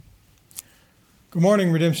Good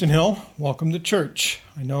morning, Redemption Hill. Welcome to church.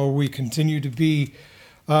 I know we continue to be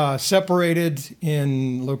separated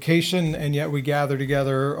in location, and yet we gather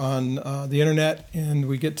together on the internet, and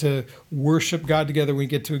we get to worship God together. We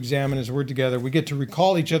get to examine His Word together. We get to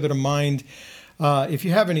recall each other to mind. If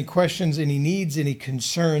you have any questions, any needs, any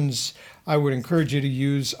concerns, I would encourage you to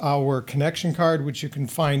use our connection card, which you can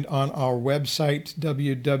find on our website,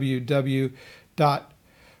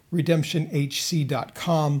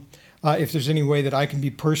 www.redemptionhc.com. If there's any way that I can be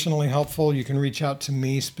personally helpful, you can reach out to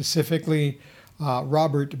me specifically,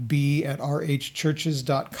 Robert B. at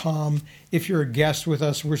rhchurches.com. If you're a guest with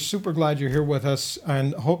us, we're super glad you're here with us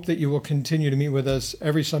and hope that you will continue to meet with us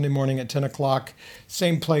every Sunday morning at 10 o'clock.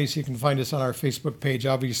 Same place. You can find us on our Facebook page.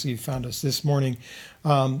 Obviously, you found us this morning.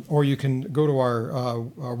 Or you can go to our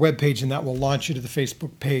webpage, and that will launch you to the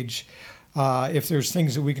Facebook page. If there's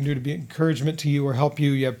things that we can do to be encouragement to you or help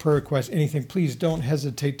you, you have prayer requests, anything, please don't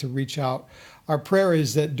hesitate to reach out. Our prayer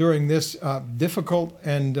is that during this difficult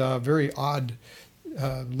and very odd,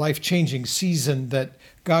 life-changing season, that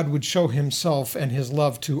God would show Himself and His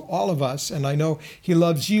love to all of us. And I know He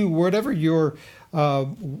loves you, whatever your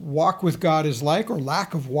walk with God is like, or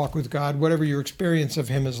lack of walk with God, whatever your experience of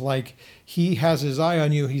Him is like. He has His eye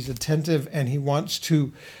on you. He's attentive, and He wants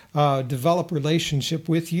to develop relationship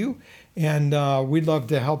with you. And we'd love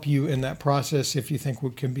to help you in that process. If you think we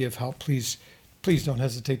can be of help, please don't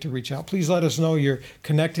hesitate to reach out. Please let us know you're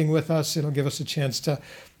connecting with us. It'll give us a chance to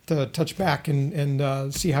touch back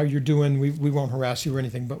and see how you're doing. We won't harass you or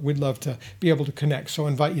anything, but we'd love to be able to connect. So I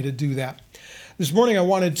invite you to do that. This morning, I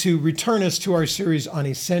wanted to return us to our series on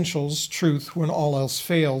essentials, truth when all else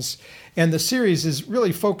fails. And the series is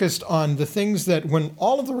really focused on the things that when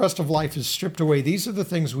all of the rest of life is stripped away, these are the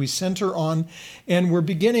things we center on. And we're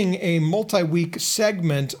beginning a multi-week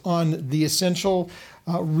segment on the essential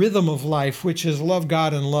rhythm of life, which is love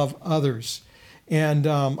God and love others. And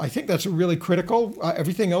I think that's really critical.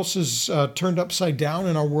 Everything else is turned upside down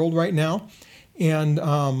in our world right now. And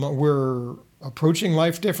we're approaching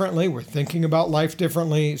life differently. We're thinking about life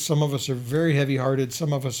differently. Some of us are very heavy-hearted.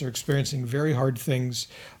 Some of us are experiencing very hard things.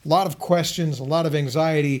 A lot of questions, a lot of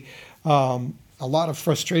anxiety, a lot of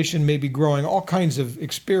frustration may be growing, all kinds of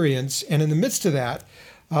experience. And in the midst of that,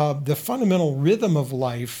 the fundamental rhythm of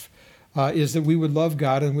life is that we would love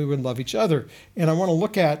God and we would love each other. And I want to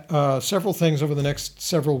look at several things over the next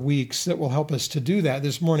several weeks that will help us to do that.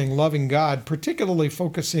 This morning, loving God, particularly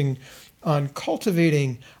focusing on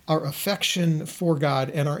cultivating our affection for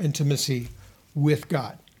God and our intimacy with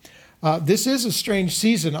God. This is a strange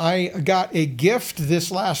season. I got a gift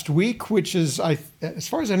this last week, which is, as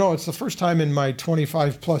far as I know, it's the first time in my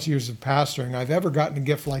 25 plus years of pastoring I've ever gotten a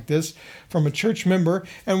gift like this from a church member.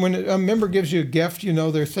 And when a member gives you a gift, you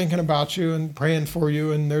know they're thinking about you and praying for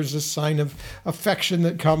you, and there's a sign of affection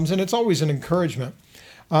that comes, and it's always an encouragement.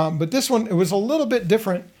 But this one, it was a little bit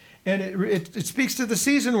different. And it speaks to the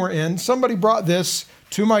season we're in. Somebody brought this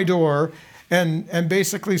to my door and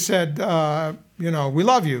basically said, we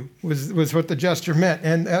love you, was what the gesture meant.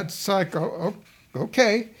 And that's like,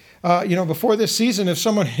 okay. Before this season, if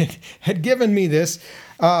someone had given me this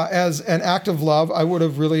as an act of love, I would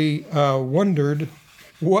have really wondered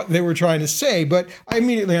what they were trying to say. But I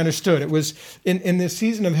immediately understood. It was in this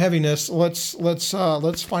season of heaviness, let's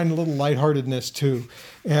find a little lightheartedness too.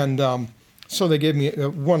 And so they gave me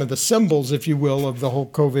one of the symbols, if you will, of the whole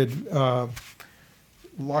COVID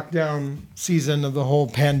lockdown season, of the whole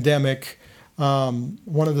pandemic.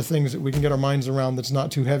 One of the things that we can get our minds around that's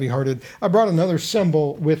not too heavy-hearted. I brought another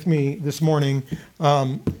symbol with me this morning.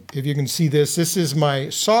 If you can see this is my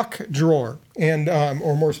sock drawer. And,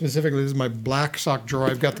 or more specifically, this is my black sock drawer.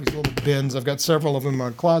 I've got these little bins. I've got several of them in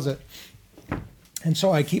my closet. And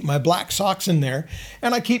so I keep my black socks in there,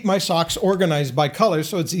 and I keep my socks organized by color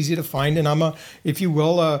so it's easy to find. And I'm a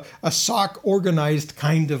sock organized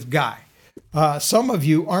kind of guy. Some of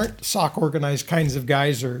you aren't sock organized kinds of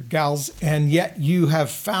guys or gals, and yet you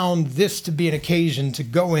have found this to be an occasion to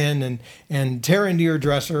go in and tear into your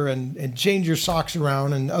dresser and change your socks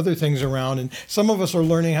around and other things around. And some of us are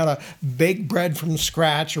learning how to bake bread from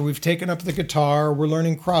scratch, or we've taken up the guitar, or we're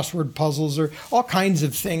learning crossword puzzles, or all kinds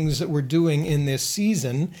of things that we're doing in this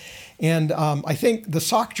season. And I think the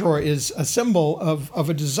sock drawer is a symbol of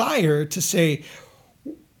a desire to say,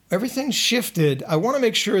 everything's shifted. I want to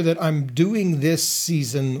make sure that I'm doing this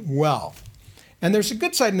season well. And there's a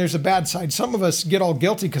good side and there's a bad side. Some of us get all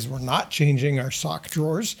guilty because we're not changing our sock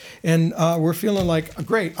drawers. And we're feeling like,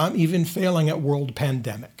 great, I'm even failing at world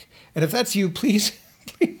pandemic. And if that's you, please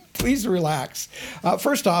relax.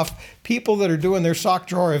 First off, people that are doing their sock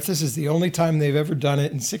drawer, if this is the only time they've ever done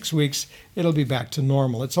it in 6 weeks, it'll be back to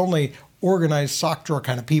normal. It's only organized sock drawer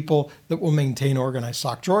kind of people that will maintain organized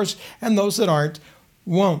sock drawers, and those that aren't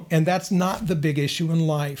won't. And that's not the big issue in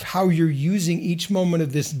life. How you're using each moment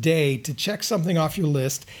of this day to check something off your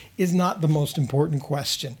list is not the most important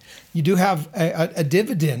question. You do have a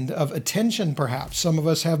dividend of attention, perhaps. Some of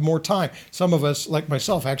us have more time. Some of us, like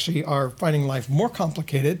myself, actually are finding life more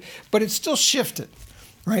complicated, but it's still shifted.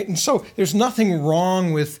 Right. And so there's nothing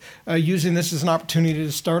wrong with using this as an opportunity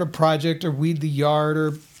to start a project or weed the yard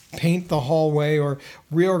or paint the hallway or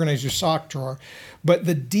reorganize your sock drawer. But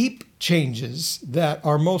the deep changes that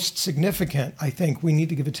are most significant, I think we need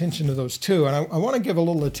to give attention to those too. And I want to give a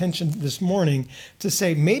little attention this morning to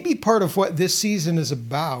say maybe part of what this season is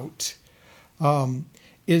about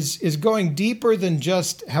is going deeper than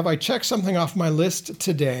just, have I checked something off my list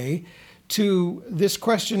today, to this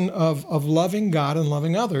question of loving God and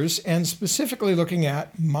loving others, and specifically looking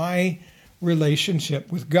at my relationship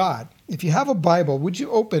with God. If you have a Bible, would you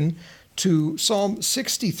open to Psalm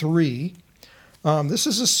 63? This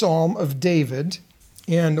is a psalm of David.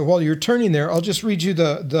 And while you're turning there, I'll just read you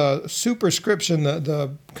the superscription,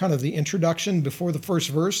 the kind of the introduction before the first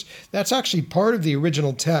verse. That's actually part of the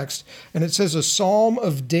original text. And it says, a psalm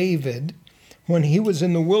of David when he was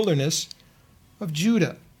in the wilderness of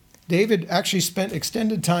Judah. David actually spent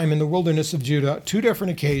extended time in the wilderness of Judah, 2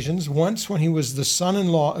 different occasions. Once when he was the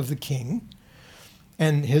son-in-law of the king,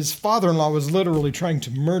 and his father-in-law was literally trying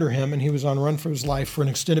to murder him, and he was on run for his life for an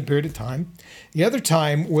extended period of time. The other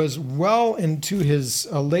time was well into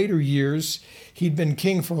his later years. He'd been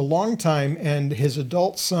king for a long time, and his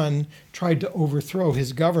adult son tried to overthrow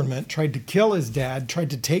his government, tried to kill his dad, tried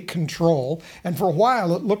to take control. And for a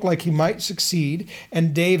while, it looked like he might succeed.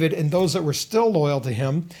 And David and those that were still loyal to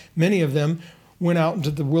him, many of them, went out into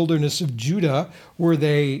the wilderness of Judah, where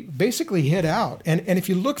they basically hid out. And if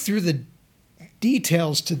you look through the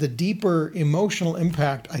details to the deeper emotional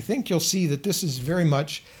impact, I think you'll see that this is very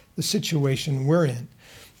much the situation we're in.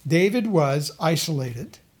 David was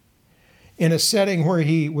isolated in a setting where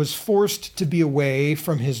he was forced to be away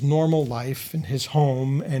from his normal life and his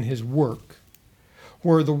home and his work,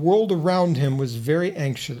 where the world around him was very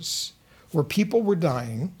anxious, where people were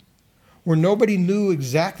dying, where nobody knew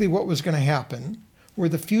exactly what was going to happen, where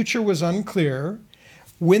the future was unclear,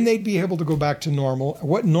 when they'd be able to go back to normal,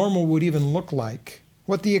 what normal would even look like,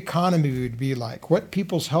 what the economy would be like, what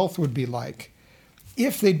people's health would be like,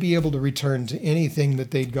 if they'd be able to return to anything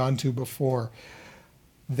that they'd gone to before.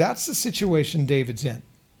 That's the situation David's in.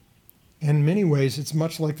 In many ways, it's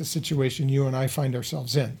much like the situation you and I find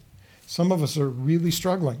ourselves in. Some of us are really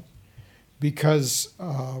struggling because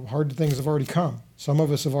hard things have already come. Some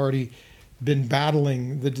of us have already been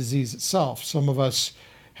battling the disease itself. Some of us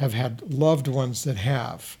have had loved ones that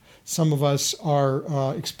have. Some of us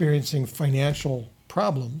are experiencing financial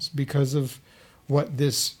problems because of what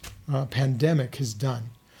this pandemic has done.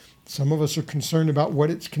 Some of us are concerned about what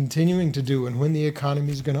it's continuing to do and when the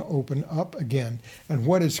economy is going to open up again and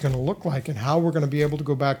what it's going to look like and how we're going to be able to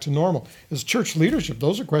go back to normal. As church leadership,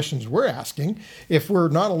 those are questions we're asking. If we're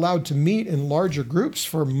not allowed to meet in larger groups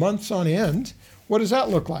for months on end, what does that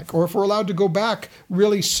look like? Or if we're allowed to go back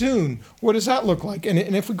really soon, what does that look like? And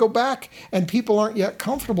if we go back and people aren't yet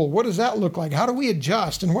comfortable, what does that look like? How do we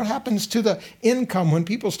adjust? And what happens to the income when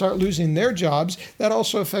people start losing their jobs? That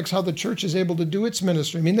also affects how the church is able to do its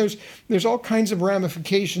ministry. I mean, there's all kinds of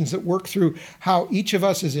ramifications that work through how each of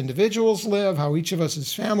us as individuals live, how each of us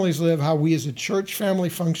as families live, how we as a church family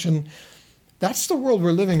function. That's the world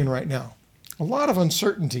we're living in right now. A lot of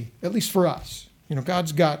uncertainty, at least for us. You know,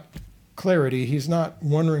 God's got clarity. He's not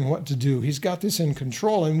wondering what to do. He's got this in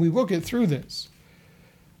control, and we will get through this.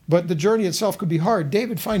 But the journey itself could be hard.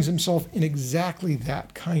 David finds himself in exactly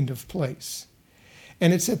that kind of place.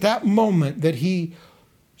 And it's at that moment that he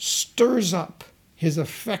stirs up his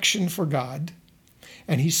affection for God,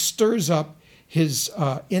 and he stirs up his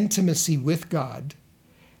intimacy with God.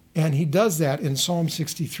 And he does that in Psalm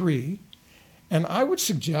 63. And I would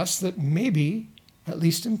suggest that maybe, at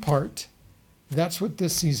least in part, that's what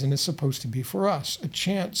this season is supposed to be for us, a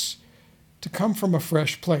chance to come from a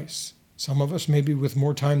fresh place. Some of us maybe with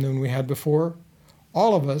more time than we had before,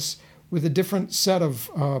 all of us with a different set of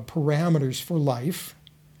parameters for life,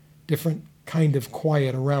 different kind of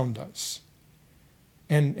quiet around us.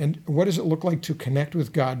 And what does it look like to connect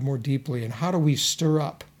with God more deeply, and how do we stir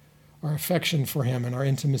up our affection for him and our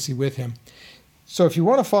intimacy with him? So if you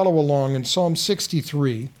want to follow along in Psalm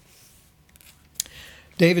 63,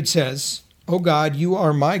 David says, "O God, you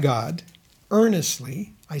are my God.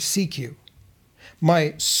 Earnestly I seek you.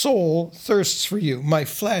 My soul thirsts for you. My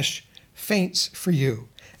flesh faints for you,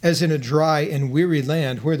 as in a dry and weary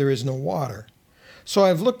land where there is no water. So I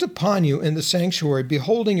have looked upon you in the sanctuary,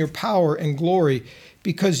 beholding your power and glory,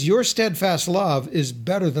 because your steadfast love is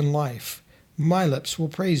better than life. My lips will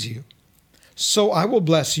praise you. So I will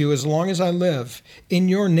bless you as long as I live. In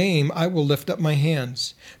your name I will lift up my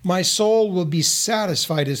hands. My soul will be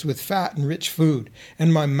satisfied as with fat and rich food,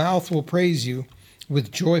 and my mouth will praise you with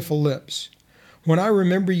joyful lips. When I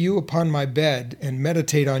remember you upon my bed and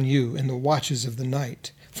meditate on you in the watches of the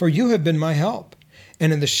night, for you have been my help,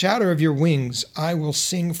 and in the shadow of your wings I will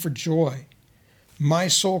sing for joy. My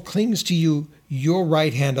soul clings to you, your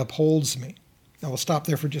right hand upholds me. Now we'll stop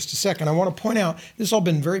there for just a second. I want to point out, this has all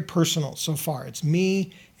been very personal so far. It's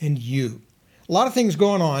me and you. A lot of things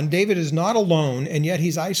going on. David is not alone, and yet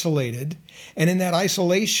he's isolated. And in that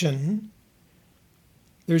isolation,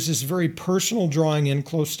 there's this very personal drawing in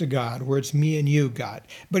close to God, where it's me and you, God.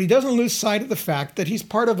 But he doesn't lose sight of the fact that he's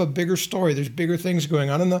part of a bigger story. There's bigger things going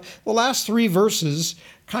on. And the last 3 verses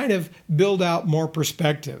kind of build out more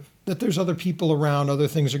perspective, that there's other people around, other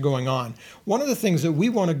things are going on. One of the things that we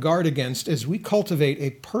want to guard against as we cultivate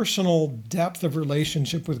a personal depth of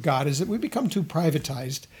relationship with God is that we become too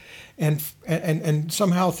privatized and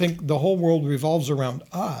somehow think the whole world revolves around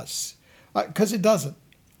us, because it doesn't.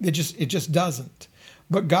 It just doesn't.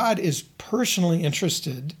 But God is personally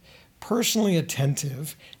interested, personally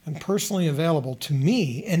attentive, and personally available to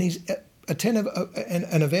me, and he's attentive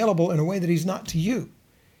and available in a way that he's not to you.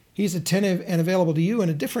 He's attentive and available to you in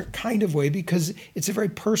a different kind of way because it's a very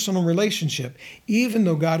personal relationship, even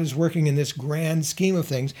though God is working in this grand scheme of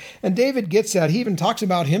things. And David gets that. He even talks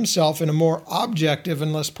about himself in a more objective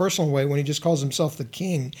and less personal way when he just calls himself the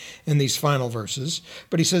king in these final verses.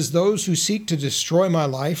 But he says, those who seek to destroy my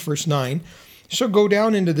life, verse 9, shall go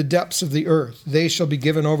down into the depths of the earth. They shall be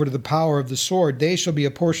given over to the power of the sword. They shall be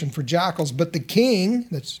a portion for jackals. But the king,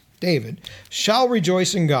 that's David, shall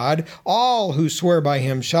rejoice in God. All who swear by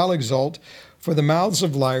him shall exult, for the mouths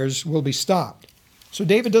of liars will be stopped. So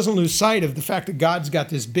David doesn't lose sight of the fact that God's got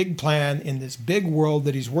this big plan in this big world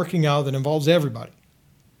that he's working out that involves everybody,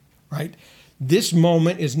 right? This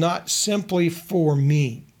moment is not simply for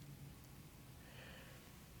me.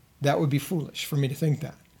 That would be foolish for me to think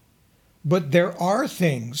that. But there are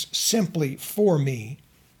things simply for me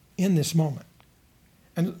in this moment.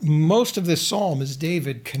 And most of this psalm is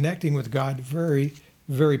David connecting with God very,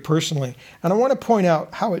 very personally. And I want to point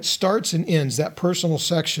out how it starts and ends, that personal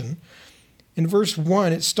section. In verse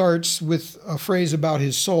 1, it starts with a phrase about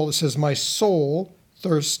his soul. It says, my soul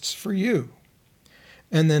thirsts for you.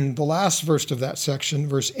 And then the last verse of that section,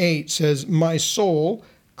 verse 8, says, my soul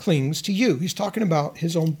clings to you. He's talking about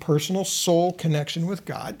his own personal soul connection with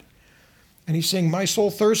God. And he's saying, my soul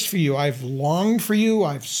thirsts for you. I've longed for you.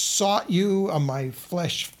 I've sought you. My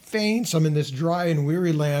flesh faints. I'm in this dry and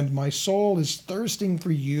weary land. My soul is thirsting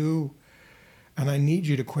for you. And I need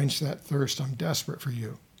you to quench that thirst. I'm desperate for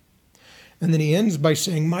you. And then he ends by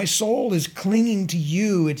saying, my soul is clinging to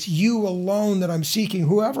you. It's you alone that I'm seeking.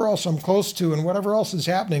 Whoever else I'm close to and whatever else is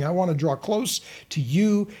happening, I want to draw close to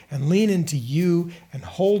you and lean into you and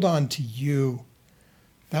hold on to you.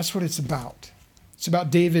 That's what it's about. It's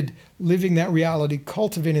about David living that reality,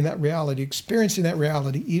 cultivating that reality, experiencing that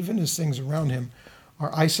reality, even as things around him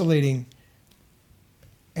are isolating,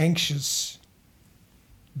 anxious,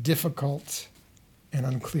 difficult, and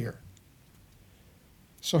unclear.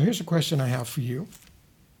 So here's a question I have for you.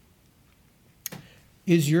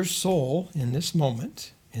 Is your soul in this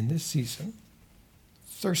moment, in this season,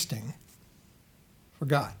 thirsting for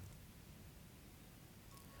God?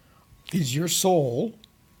 Is your soul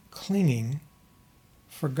clinging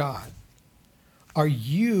for God? Are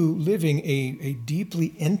you living a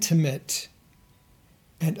deeply intimate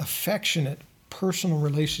and affectionate personal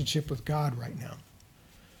relationship with God right now?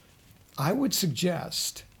 I would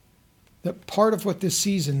suggest that part of what this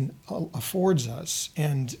season affords us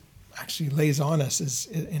and actually lays on us is,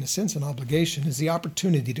 in a sense, an obligation, is the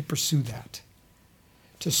opportunity to pursue that,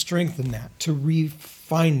 to strengthen that, to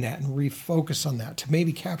refine that and refocus on that, to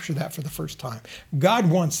maybe capture that for the first time. God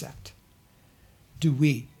wants that. Do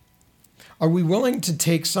we? Are we willing to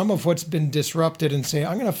take some of what's been disrupted and say,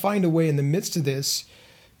 I'm going to find a way in the midst of this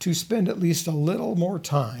to spend at least a little more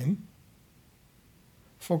time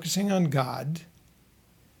focusing on God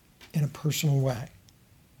in a personal way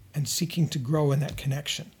and seeking to grow in that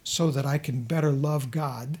connection so that I can better love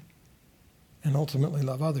God and ultimately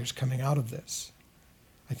love others coming out of this?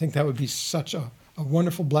 I think that would be such a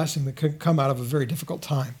wonderful blessing that could come out of a very difficult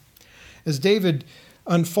time. As David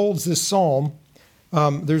unfolds this psalm,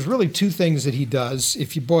 there's really 2 things that he does,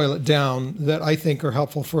 if you boil it down, that I think are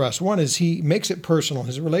helpful for us. One is he makes it personal.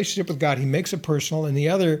 His relationship with God, he makes it personal. And the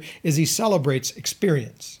other is he celebrates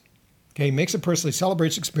experience. Okay, he makes it personally,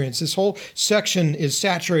 celebrates experience. This whole section is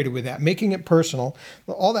saturated with that, making it personal.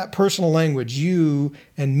 All that personal language, you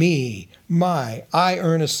and me, my, I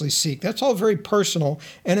earnestly seek. That's all very personal.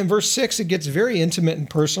 And in verse 6, it gets very intimate and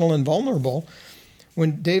personal and vulnerable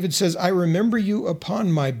when David says, I remember you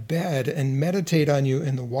upon my bed and meditate on you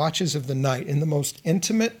in the watches of the night. In the most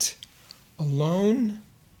intimate, alone,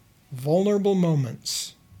 vulnerable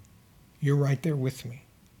moments, you're right there with me.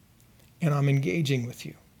 And I'm engaging with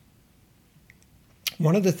you.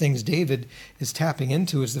 One of the things David is tapping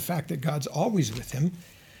into is the fact that God's always with him,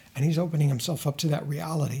 and he's opening himself up to that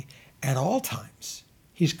reality at all times.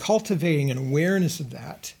 He's cultivating an awareness of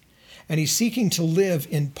that, and he's seeking to live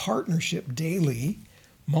in partnership daily,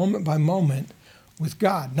 moment by moment, with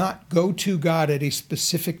God. Not go to God at a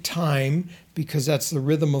specific time because that's the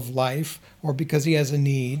rhythm of life, or because he has a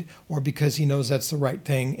need, or because he knows that's the right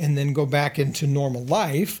thing, and then go back into normal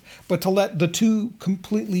life, but to let the two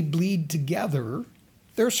completely bleed together.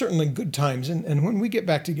 There are certainly good times, and when we get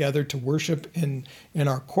back together to worship in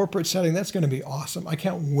our corporate setting, that's going to be awesome. I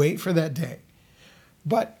can't wait for that day.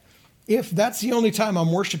 But if that's the only time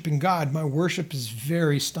I'm worshiping God, my worship is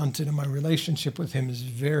very stunted and my relationship with him is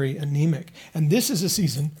very anemic. And this is a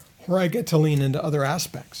season where I get to lean into other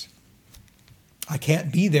aspects. I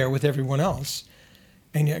can't be there with everyone else,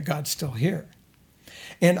 and yet God's still here.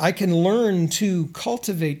 And I can learn to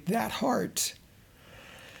cultivate that heart.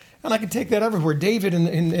 And I can take that everywhere. David,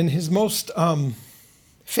 in his most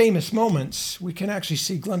famous moments, we can actually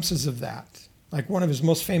see glimpses of that. Like one of his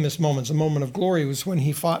most famous moments, a moment of glory, was when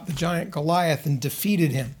he fought the giant Goliath and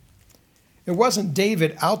defeated him. It wasn't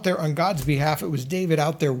David out there on God's behalf. It was David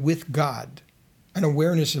out there with God, an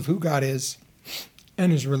awareness of who God is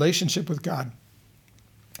and his relationship with God,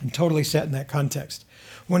 and totally set in that context.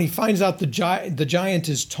 When he finds out the giant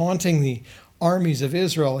is taunting the armies of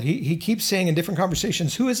Israel, he keeps saying in different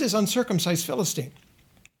conversations, who is this uncircumcised Philistine?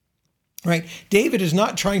 Right? David is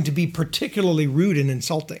not trying to be particularly rude and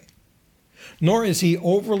insulting, nor is he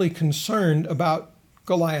overly concerned about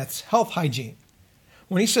Goliath's health hygiene.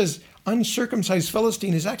 When he says uncircumcised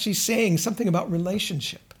Philistine, he's actually saying something about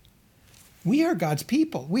relationship. We are God's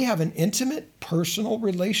people. We have an intimate, personal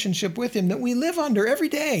relationship with him that we live under every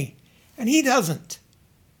day, and he doesn't.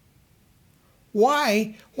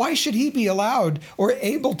 Why should he be allowed or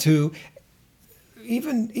able to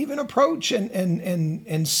even approach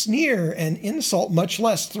and sneer and insult, much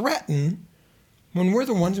less threaten, when we're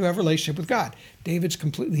the ones who have a relationship with God? David's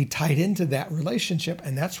completely tied into that relationship,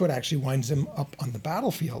 and that's what actually winds him up on the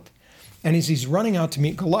battlefield. And as he's running out to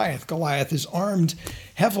meet Goliath, Goliath is armed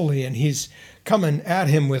heavily, and he's coming at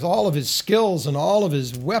him with all of his skills and all of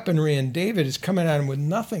his weaponry, and David is coming at him with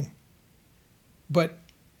nothing but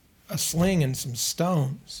a sling and some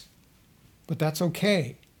stones. But that's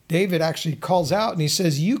okay. David actually calls out and he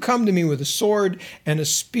says, you come to me with a sword and a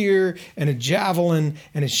spear and a javelin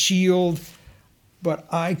and a shield, but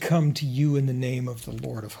I come to you in the name of the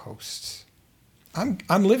Lord of hosts.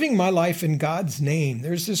 I'm living my life in God's name.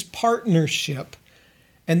 There's this partnership,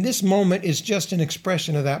 and this moment is just an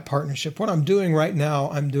expression of that partnership. What I'm doing right now,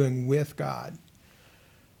 I'm doing with God.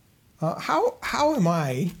 How am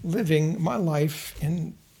I living my life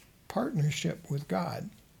in partnership with God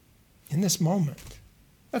in this moment?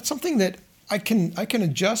 That's something that I can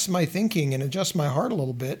adjust my thinking and adjust my heart a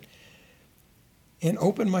little bit and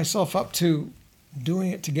open myself up to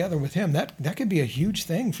doing it together with him. That could be a huge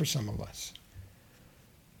thing for some of us.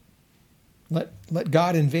 Let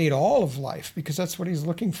God invade all of life, because that's what he's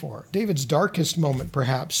looking for. David's darkest moment,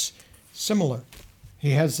 perhaps, similar.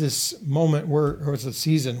 He has this moment or it's a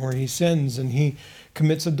season where he sins and he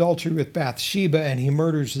commits adultery with Bathsheba and he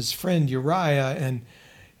murders his friend Uriah and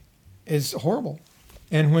is horrible.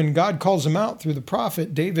 And when God calls him out through the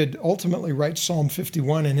prophet, David ultimately writes Psalm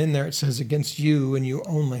 51, and in there it says, against you and you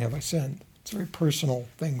only have I sinned. It's a very personal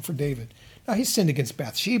thing for David. Now, he sinned against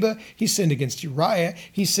Bathsheba, he sinned against Uriah,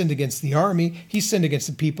 he sinned against the army, he sinned against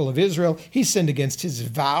the people of Israel, he sinned against his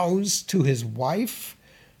vows to his wives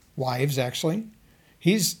actually.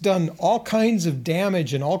 He's done all kinds of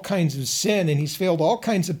damage and all kinds of sin, and he's failed all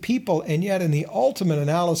kinds of people, and yet in the ultimate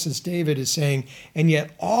analysis, David is saying, and yet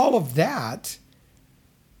all of that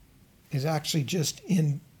is actually just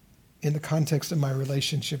in the context of my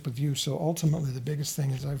relationship with you. So ultimately, the biggest thing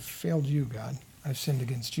is I've failed you, God. I've sinned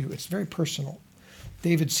against you. It's very personal.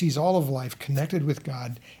 David sees all of life connected with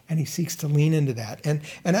God, and he seeks to lean into that. And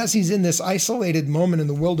as he's in this isolated moment in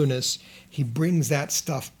the wilderness, he brings that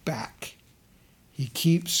stuff back. He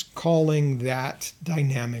keeps calling that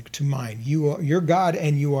dynamic to mind. You're God,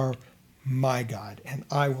 and you are my God, and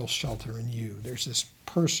I will shelter in you. There's this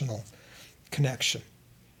personal connection.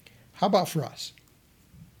 How about for us?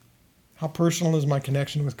 How personal is my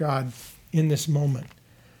connection with God in this moment?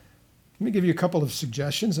 Let me give you a couple of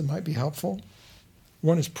suggestions that might be helpful.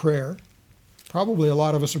 One is prayer. Probably a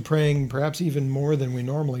lot of us are praying perhaps even more than we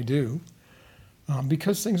normally do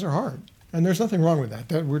because things are hard. And there's nothing wrong with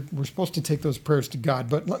that. We're supposed to take those prayers to God.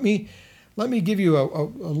 But let me give you a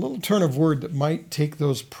little turn of word that might take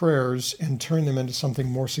those prayers and turn them into something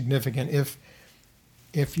more significant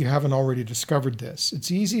if you haven't already discovered this.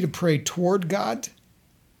 It's easy to pray toward God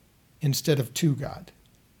instead of to God.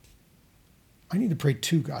 I need to pray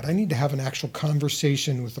to God. I need to have an actual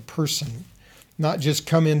conversation with a person, not just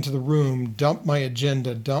come into the room, dump my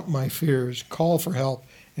agenda, dump my fears, call for help,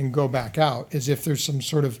 and go back out as if there's some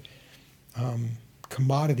sort of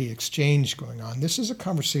commodity exchange going on. This is a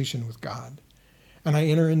conversation with God, and I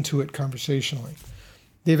enter into it conversationally.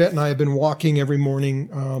 Davette and I have been walking every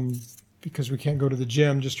morning because we can't go to the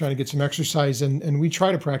gym, just trying to get some exercise, and we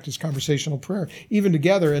try to practice conversational prayer, even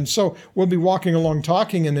together. And so we'll be walking along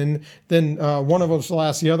talking, and then one of us will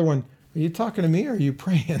ask the other one, are you talking to me or are you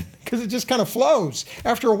praying? Because it just kind of flows.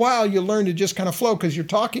 After a while, you learn to just kind of flow because you're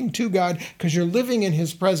talking to God, because you're living in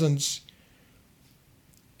his presence.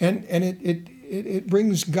 And it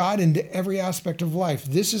brings God into every aspect of life.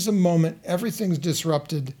 This is a moment, everything's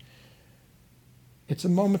disrupted. It's a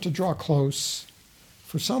moment to draw close.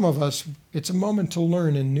 For some of us, it's a moment to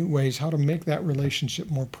learn in new ways how to make that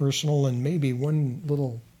relationship more personal. And maybe one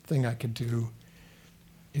little thing I could do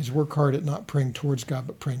is work hard at not praying towards God,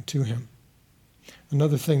 but praying to him.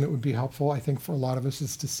 Another thing that would be helpful, I think, for a lot of us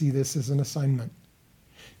is to see this as an assignment.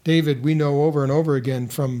 David, we know over and over again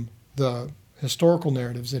from the historical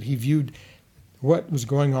narratives that he viewed what was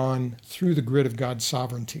going on through the grid of God's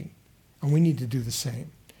sovereignty. And we need to do the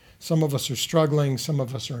same. Some of us are struggling, some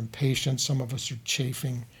of us are impatient, some of us are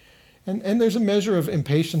chafing. And there's a measure of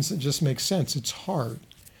impatience that just makes sense. It's hard.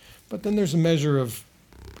 But then there's a measure of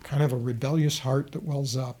kind of a rebellious heart that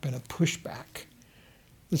wells up and a pushback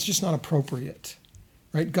that's just not appropriate,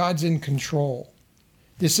 right? God's in control.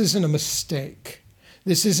 This isn't a mistake.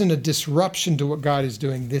 This isn't a disruption to what God is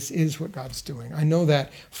doing. This is what God's doing. I know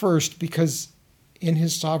that first because in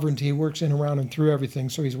his sovereignty, he works in, around, and through everything,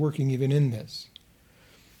 so he's working even in this.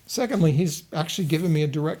 Secondly, he's actually given me a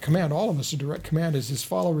direct command, all of us a direct command as his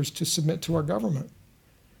followers, to submit to our government,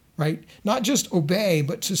 right? Not just obey,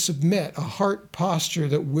 but to submit, a heart posture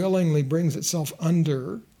that willingly brings itself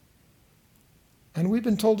under. And we've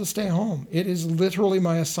been told to stay home. It is literally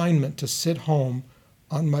my assignment to sit home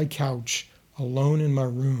on my couch, alone in my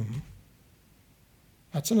room.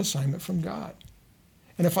 That's an assignment from God.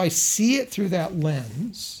 And if I see it through that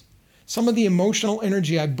lens, some of the emotional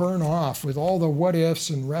energy I burn off with all the what ifs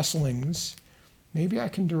and wrestlings, maybe I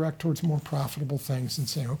can direct towards more profitable things and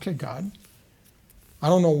say, okay, God, I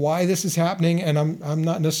don't know why this is happening, and I'm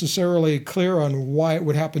not necessarily clear on why it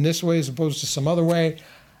would happen this way as opposed to some other way,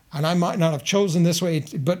 and I might not have chosen this way,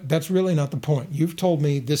 but that's really not the point. You've told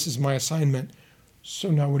me this is my assignment,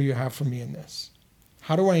 so now what do you have for me in this?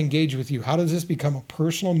 How do I engage with you? How does this become a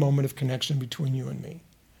personal moment of connection between you and me?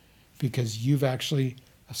 Because you've actually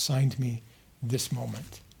assigned me this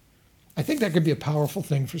moment. I think that could be a powerful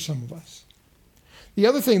thing for some of us. The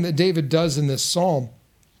other thing that David does in this psalm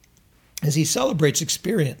is he celebrates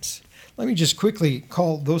experience. Let me just quickly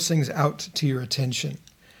call those things out to your attention.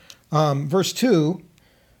 Verse 2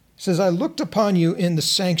 says, I looked upon you in the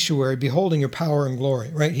sanctuary, beholding your power and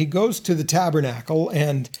glory, right? He goes to the tabernacle,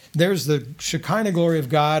 and there's the Shekinah glory of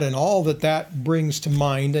God and all that brings to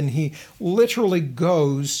mind, and he literally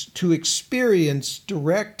goes to experience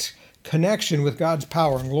direct connection with God's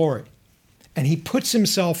power and glory. And he puts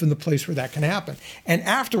himself in the place where that can happen. And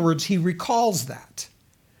afterwards, he recalls that.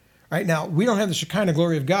 Right now, we don't have the Shekinah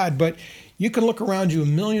glory of God, but you can look around you a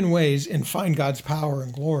million ways and find God's power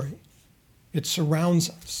and glory. It surrounds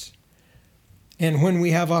us. And when we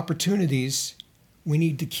have opportunities, we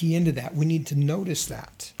need to key into that. We need to notice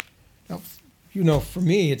that. Now, you know, for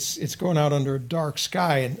me, it's going out under a dark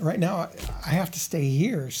sky. And right now, I have to stay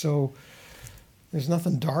here. So there's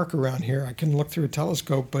nothing dark around here. I can look through a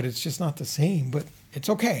telescope, but it's just not the same. But it's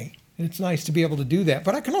okay. It's nice to be able to do that.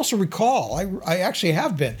 But I can also recall, I actually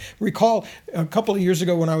have been. Recall a couple of years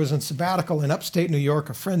ago when I was on sabbatical in upstate New York,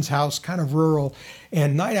 a friend's house, kind of rural.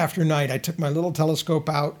 And night after night, I took my little telescope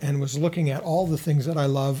out and was looking at all the things that I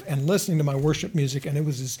love and listening to my worship music. And it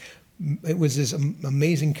was this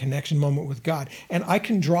amazing connection moment with God. And I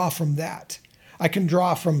can draw from that. I can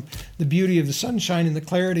draw from the beauty of the sunshine and the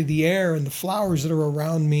clarity of the air and the flowers that are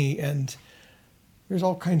around me. And there's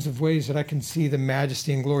all kinds of ways that I can see the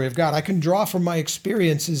majesty and glory of God. I can draw from my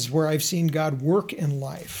experiences where I've seen God work in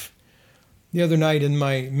life. The other night in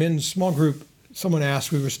my men's small group, someone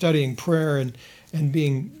asked, we were studying prayer and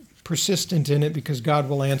being persistent in it because God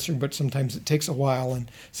will answer, but sometimes it takes a while. And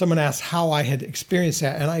someone asked how I had experienced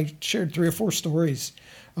that, and I shared 3 or 4 stories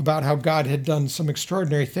about how God had done some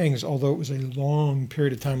extraordinary things, although it was a long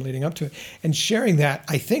period of time leading up to it. And sharing that,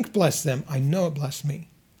 I think, blessed them. I know it blessed me.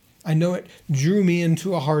 I know it drew me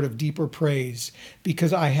into a heart of deeper praise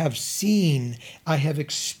because I have seen, I have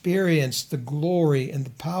experienced the glory and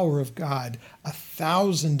the power of God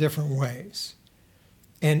 1,000 different ways.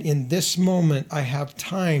 And in this moment, I have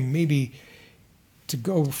time maybe to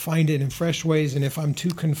go find it in fresh ways. And if I'm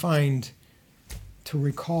too confined, to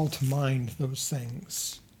recall to mind those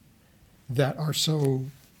things that are so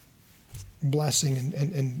blessing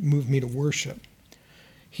and move me to worship.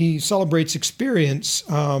 He celebrates experience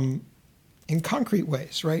in concrete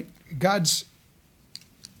ways, right? God's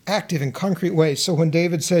active in concrete ways. So when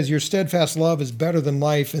David says, your steadfast love is better than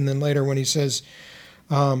life, and then later when he says,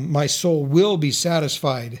 my soul will be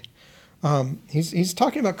satisfied, he's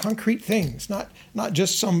talking about concrete things, not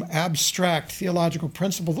just some abstract theological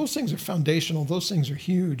principle. Those things are foundational. Those things are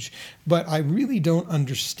huge. But I really don't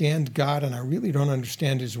understand God, and I really don't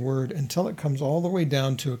understand his word until it comes all the way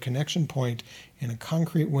down to a connection point in a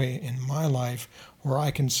concrete way in my life where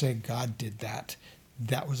I can say, God did that.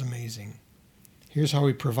 That was amazing. Here's how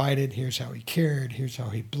he provided. Here's how he cared. Here's how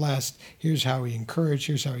he blessed. Here's how he encouraged.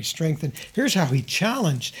 Here's how he strengthened. Here's how he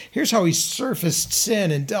challenged. Here's how he surfaced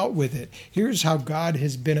sin and dealt with it. Here's how God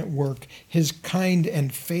has been at work. His kind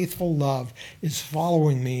and faithful love is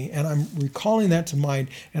following me, and I'm recalling that to mind,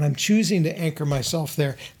 and I'm choosing to anchor myself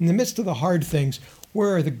there. In the midst of the hard things,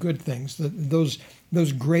 where are the good things?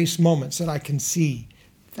 Those grace moments that I can see.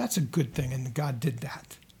 That's a good thing, and God did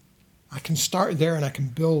that. I can start there, and I can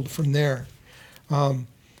build from there.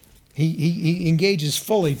 He engages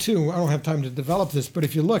fully, too. I don't have time to develop this, but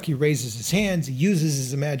if you look, he raises his hands. He uses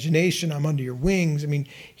his imagination. I'm under your wings. I mean,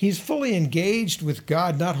 he's fully engaged with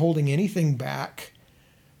God, not holding anything back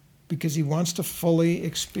because he wants to fully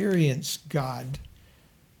experience God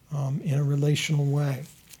in a relational way.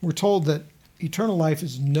 We're told that eternal life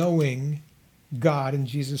is knowing God and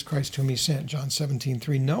Jesus Christ whom he sent, John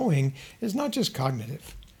 17:3. Knowing is not just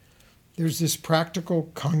cognitive. There's this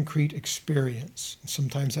practical, concrete experience. And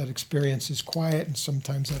sometimes that experience is quiet, and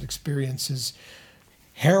sometimes that experience is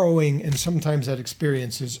harrowing, and sometimes that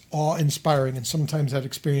experience is awe-inspiring, and sometimes that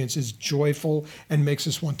experience is joyful and makes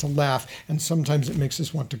us want to laugh, and sometimes it makes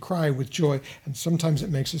us want to cry with joy, and sometimes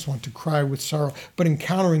it makes us want to cry with sorrow. But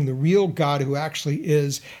encountering the real God who actually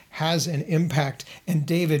is has an impact, and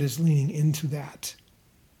David is leaning into that.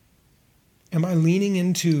 Am I leaning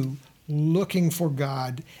into looking for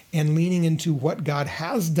God and leaning into what God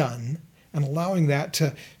has done and allowing that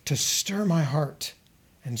to stir my heart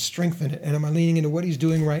and strengthen it? And am I leaning into what he's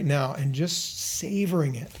doing right now and just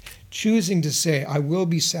savoring it, choosing to say, I will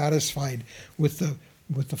be satisfied with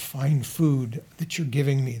the fine food that you're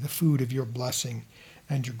giving me, the food of your blessing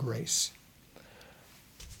and your grace?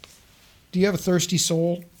 Do you have a thirsty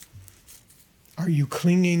soul? Are you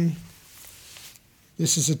clinging?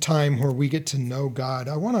 This is a time where we get to know God.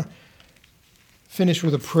 I want to finish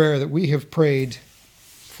with a prayer that we have prayed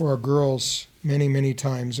for our girls many, many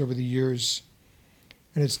times over the years.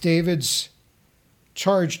 And it's David's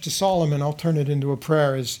charge to Solomon. I'll turn it into a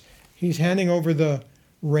prayer as he's handing over the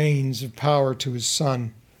reins of power to his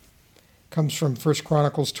son. It comes from 1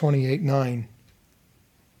 Chronicles 28:9.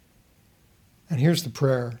 And here's the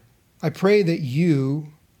prayer. I pray that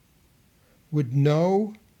you would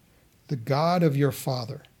know the God of your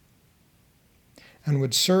father and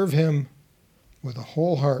would serve him with a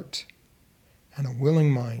whole heart and a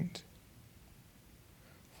willing mind.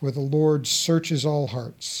 For the Lord searches all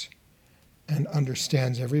hearts and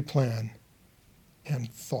understands every plan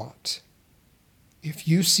and thought. If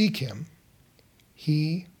you seek him,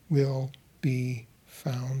 he will be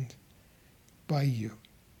found by you.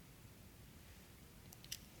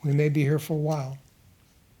 We may be here for a while,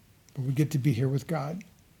 but we get to be here with God.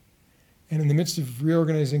 And in the midst of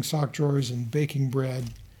reorganizing sock drawers and baking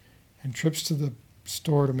bread and trips to the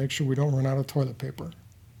store to make sure we don't run out of toilet paper,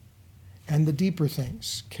 and the deeper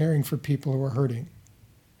things, caring for people who are hurting,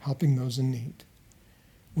 helping those in need,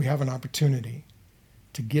 we have an opportunity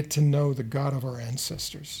to get to know the God of our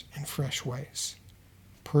ancestors in fresh ways,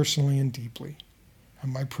 personally and deeply.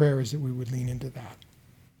 And my prayer is that we would lean into that.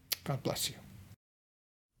 God bless you.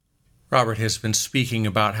 Robert has been speaking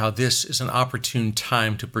about how this is an opportune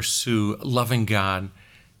time to pursue loving God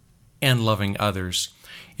and loving others.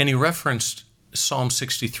 And he referenced Psalm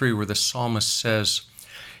 63, where the psalmist says,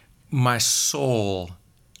 my soul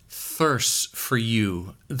thirsts for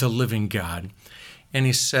you, the living God. And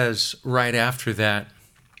he says right after that,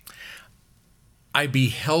 I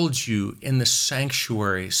beheld you in the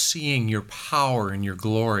sanctuary, seeing your power and your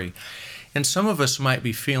glory. And some of us might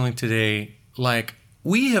be feeling today like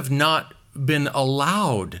we have not been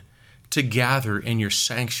allowed to gather in your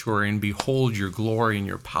sanctuary and behold your glory and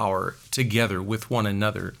your power together with one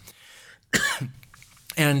another.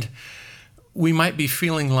 And we might be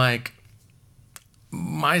feeling like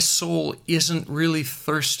my soul isn't really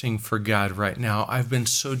thirsting for God right now. I've been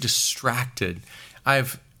so distracted.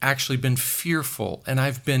 I've actually been fearful, and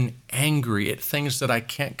I've been angry at things that I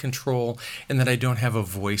can't control and that I don't have a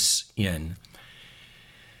voice in.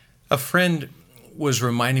 A friend was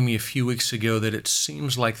reminding me a few weeks ago that it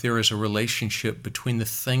seems like there is a relationship between the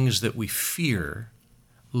things that we fear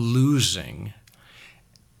losing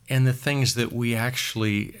and the things that we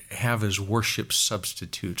actually have as worship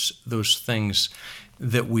substitutes, those things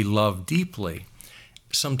that we love deeply,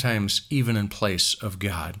 sometimes even in place of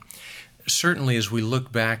God. Certainly, as we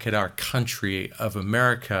look back at our country of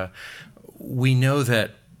America, we know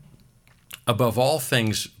that above all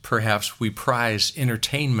things, perhaps we prize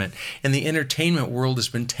entertainment, and the entertainment world has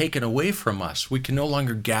been taken away from us. We can no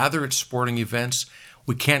longer gather at sporting events.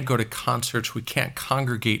 We can't go to concerts. We can't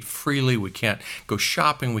congregate freely. We can't go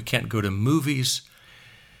shopping. We can't go to movies.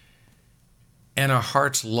 And our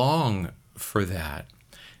hearts long for that.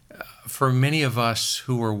 For many of us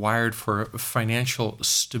who are wired for financial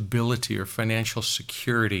stability or financial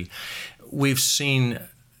security, we've seen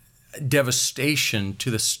devastation to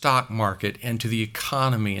the stock market and to the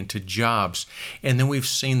economy and to jobs. And then we've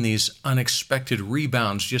seen these unexpected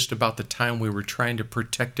rebounds just about the time we were trying to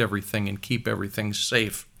protect everything and keep everything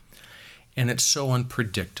safe. And it's so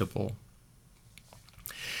unpredictable.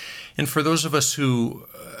 And for those of us who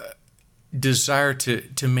desire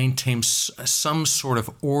to maintain some sort of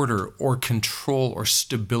order or control or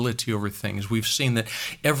stability over things. We've seen that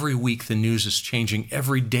every week the news is changing.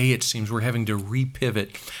 Every day it seems we're having to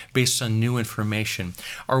repivot based on new information.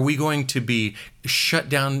 Are we going to be shut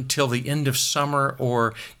down till the end of summer,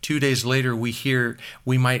 or 2 days later we hear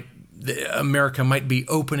America might be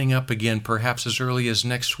opening up again, perhaps as early as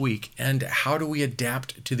next week? And how do we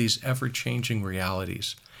adapt to these ever-changing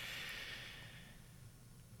realities?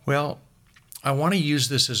 Well, I want to use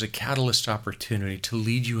this as a catalyst opportunity to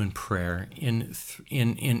lead you in prayer in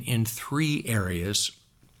 3 areas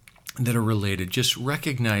that are related, just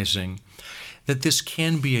recognizing that this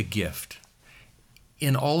can be a gift.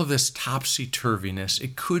 In all of this topsy-turviness,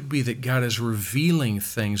 it could be that God is revealing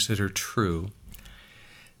things that are true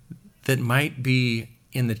that might be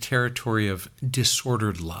in the territory of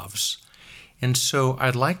disordered loves. And so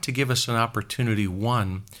I'd like to give us an opportunity,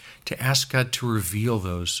 1, to ask God to reveal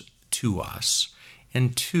those to us,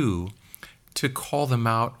 and 2, to call them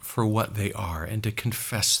out for what they are and to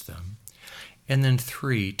confess them, and then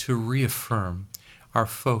 3, to reaffirm our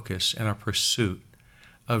focus and our pursuit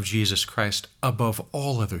of Jesus Christ above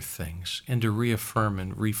all other things, and to reaffirm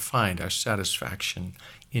and refine our satisfaction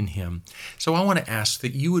in Him. So I want to ask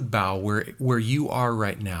that you would bow where you are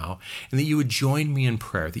right now, and that you would join me in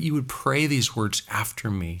prayer, that you would pray these words after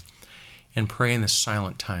me, and pray in the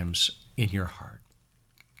silent times in your heart.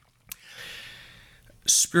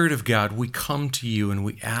 Spirit of God, we come to you and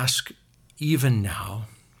we ask even now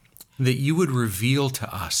that you would reveal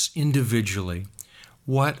to us individually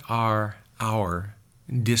what are our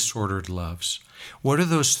disordered loves. What are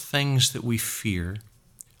those things that we fear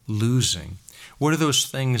losing? What are those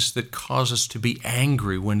things that cause us to be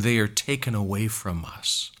angry when they are taken away from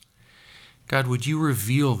us? God, would you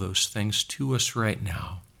reveal those things to us right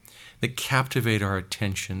now that captivate our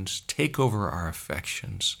attentions, take over our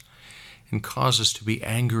affections, and cause us to be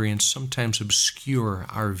angry and sometimes obscure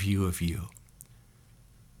our view of you?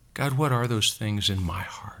 God, what are those things in my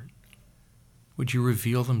heart? Would you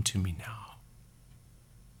reveal them to me now?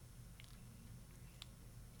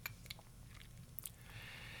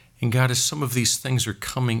 And God, as some of these things are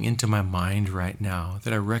coming into my mind right now,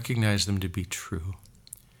 that I recognize them to be true,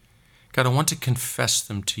 God, I want to confess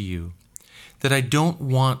them to you, that I don't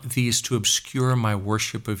want these to obscure my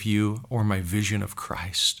worship of you or my vision of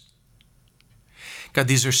Christ. God,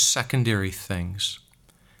 these are secondary things.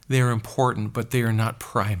 They are important, but they are not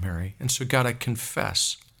primary. And so, God, I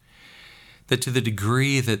confess that to the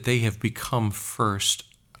degree that they have become first,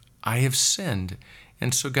 I have sinned.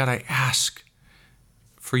 And so, God, I ask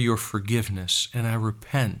for your forgiveness, and I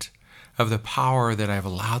repent of the power that I've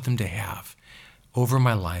allowed them to have over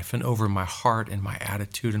my life and over my heart and my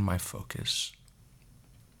attitude and my focus.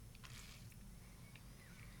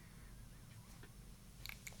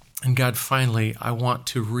 And God, finally, I want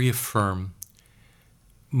to reaffirm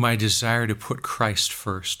my desire to put Christ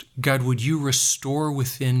first. God, would you restore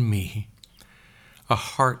within me a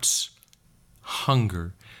heart's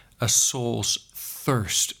hunger, a soul's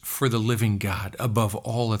thirst for the living God above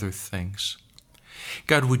all other things.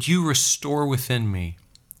 God, would you restore within me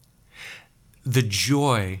the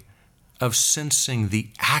joy of sensing the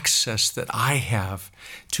access that I have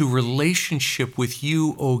to relationship with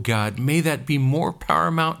you, O God. May that be more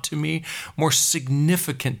paramount to me, more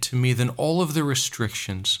significant to me than all of the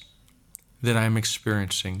restrictions that I'm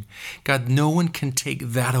experiencing. God, no one can take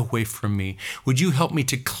that away from me. Would you help me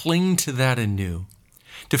to cling to that anew,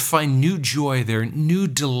 to find new joy there, new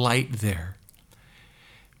delight there?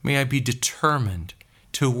 May I be determined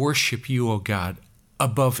to worship you, O God,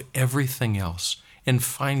 above everything else, and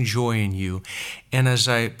find joy in you. And as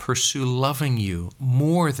I pursue loving you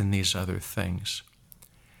more than these other things,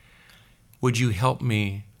 would you help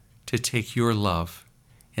me to take your love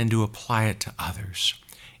and to apply it to others,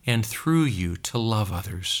 and through you to love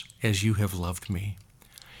others as you have loved me.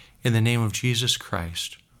 In the name of Jesus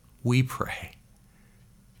Christ, we pray.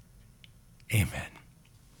 Amen.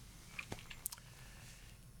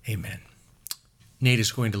 Amen. Nate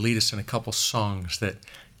is going to lead us in a couple songs that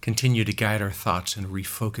continue to guide our thoughts in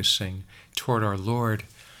refocusing toward our Lord,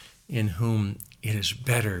 in whom it is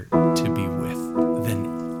better to be with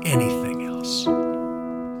than anything else.